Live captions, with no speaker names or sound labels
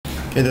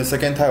Okay, the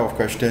second type of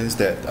questions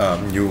that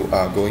you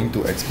are going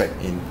to expect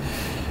in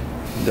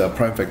the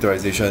prime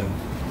factorization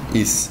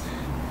is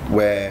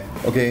where,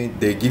 okay,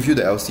 they give you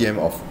the LCM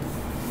of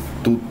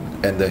two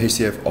and the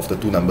HCF of the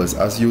two numbers,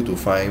 ask you to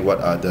find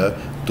what are the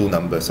two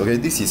numbers. Okay,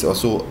 this is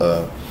also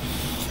a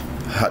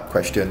hard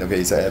question.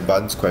 Okay, it's an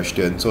advanced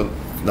question. So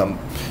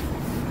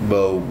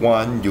number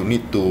one, you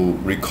need to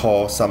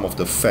recall some of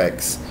the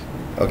facts.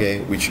 Okay,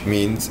 which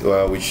means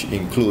which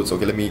includes,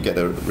 okay, let me get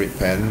a red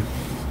pen,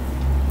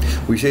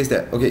 which says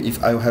that, okay,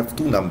 if I have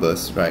two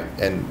numbers, right,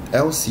 and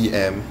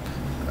LCM,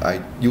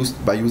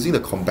 by using the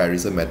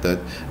comparison method,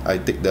 I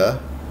take the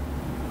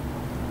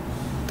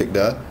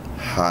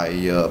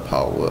higher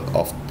power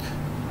of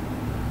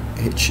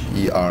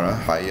HER,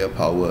 higher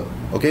power,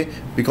 okay,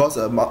 because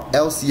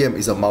LCM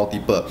is a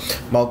multiple.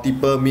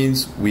 Multiple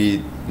means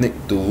we need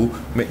to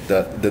make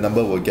the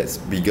number will get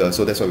bigger,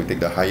 so that's why we take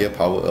the higher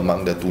power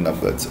among the two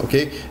numbers,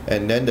 okay.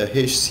 And then the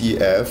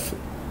HCF,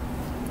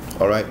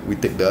 alright, we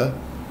take the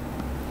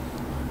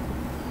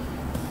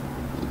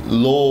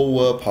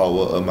lower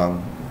power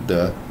among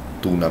the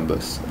two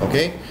numbers,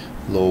 okay,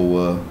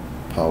 lower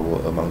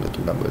power among the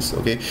two numbers,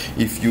 okay.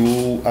 If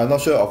you are not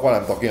sure of what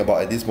I'm talking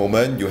about at this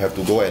moment, you have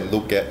to go and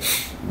look at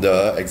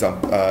the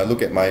example,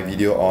 look at my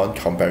video on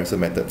comparison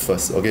method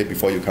first, okay,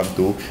 before you come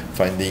to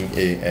finding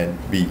A and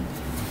B.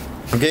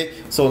 Okay,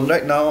 so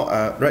right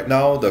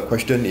now the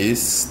question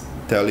is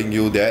telling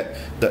you that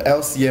the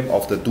LCM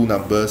of the two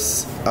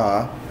numbers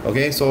are,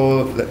 okay,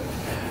 so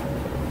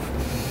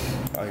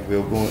I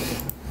will go.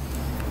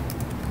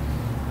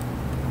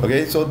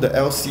 Okay, so the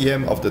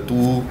LCM of the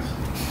two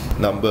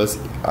numbers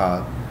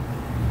are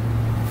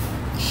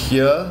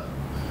here.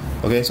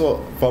 Okay,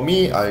 so for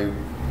me, I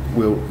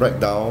will write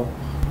down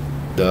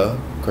the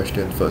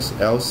question first.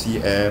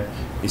 LCM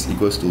is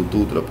equals to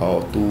 2 to the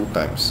power of 2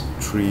 times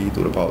 3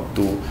 to the power of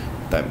 2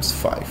 times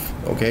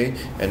 5. Okay,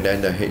 and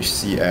then the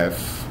HCF,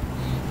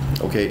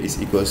 okay,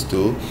 is equals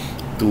to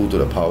 2 to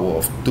the power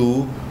of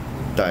 2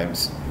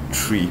 times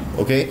 3.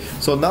 Okay,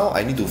 so now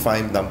I need to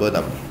find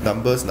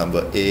numbers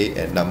number A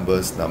and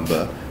numbers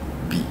number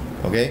B.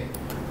 Okay,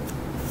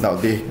 now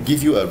they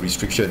give you a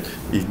restriction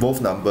if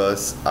both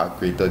numbers are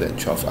greater than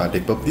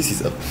 12. This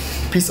is a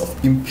piece of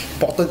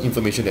important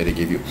information that they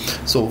give you.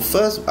 So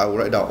first I will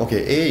write down,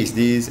 okay, A is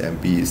this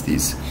and B is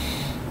this.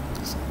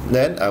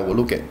 Then I will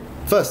look at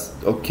first,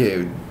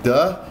 okay,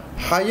 the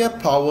higher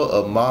power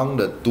among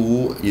the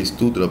two is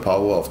 2 to the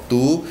power of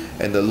 2,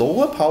 and the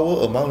lower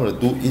power among the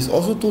two is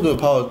also 2 to the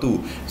power of 2.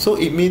 So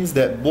it means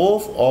that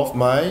both of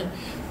my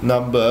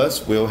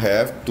numbers will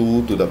have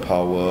 2 to the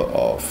power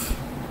of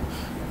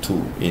 2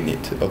 in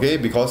it. Okay,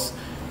 because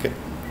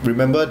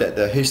remember that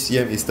the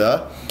HCM is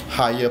the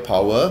higher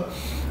power,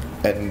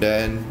 and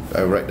then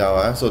I write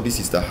down, so this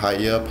is the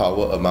higher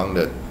power among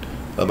the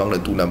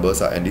two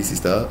numbers, and this is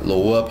the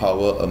lower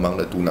power among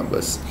the two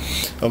numbers.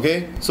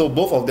 Okay, so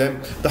both of them,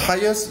 the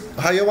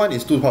higher one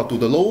is 2 to the power 2,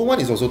 the lower one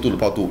is also 2 to the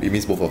power 2. It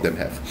means both of them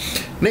have.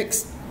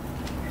 Next,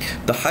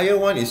 the higher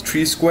one is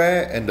 3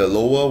 square and the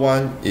lower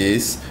one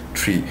is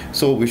 3.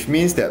 So which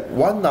means that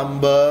one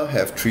number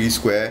have 3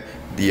 square,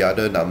 the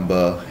other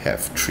number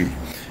have 3.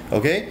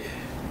 Okay,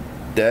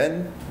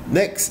 then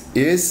next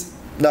is,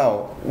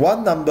 now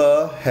one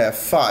number have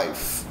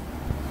 5,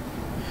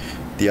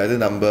 the other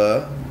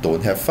number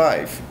don't have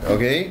 5.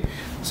 Okay,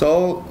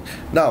 so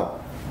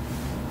now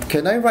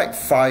can I write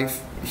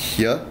 5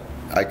 here?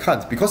 I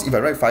can't, because if I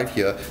write 5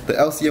 here, the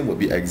LCM would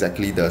be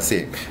exactly the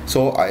same.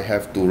 So I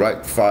have to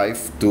write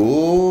 5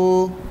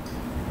 to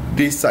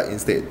this side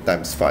instead,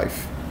 times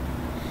 5.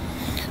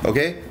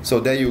 Okay, so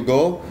there you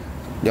go.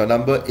 Your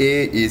number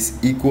A is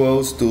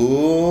equals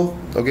to,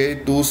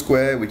 okay, 2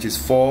 square, which is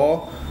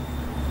 4,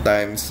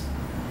 times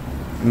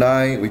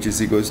 9, which is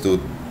equals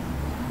to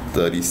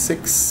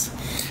 36.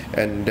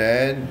 And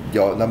then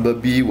your number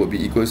B will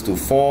be equals to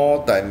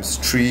 4 times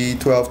 3,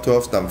 12,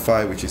 12 times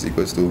 5, which is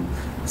equals to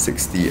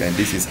 60. And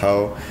this is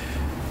how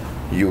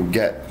you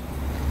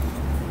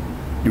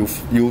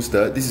use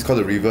this is called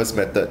the reverse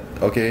method,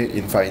 okay,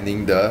 in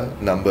finding the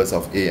numbers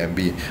of A and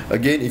B.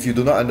 Again, if you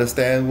do not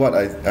understand what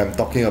I'm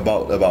talking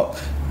about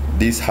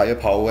this higher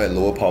power and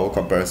lower power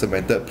comparison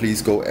method,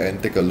 please go and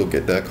take a look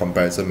at the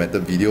comparison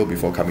method video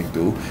before coming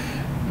to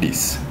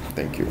this.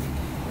 Thank you.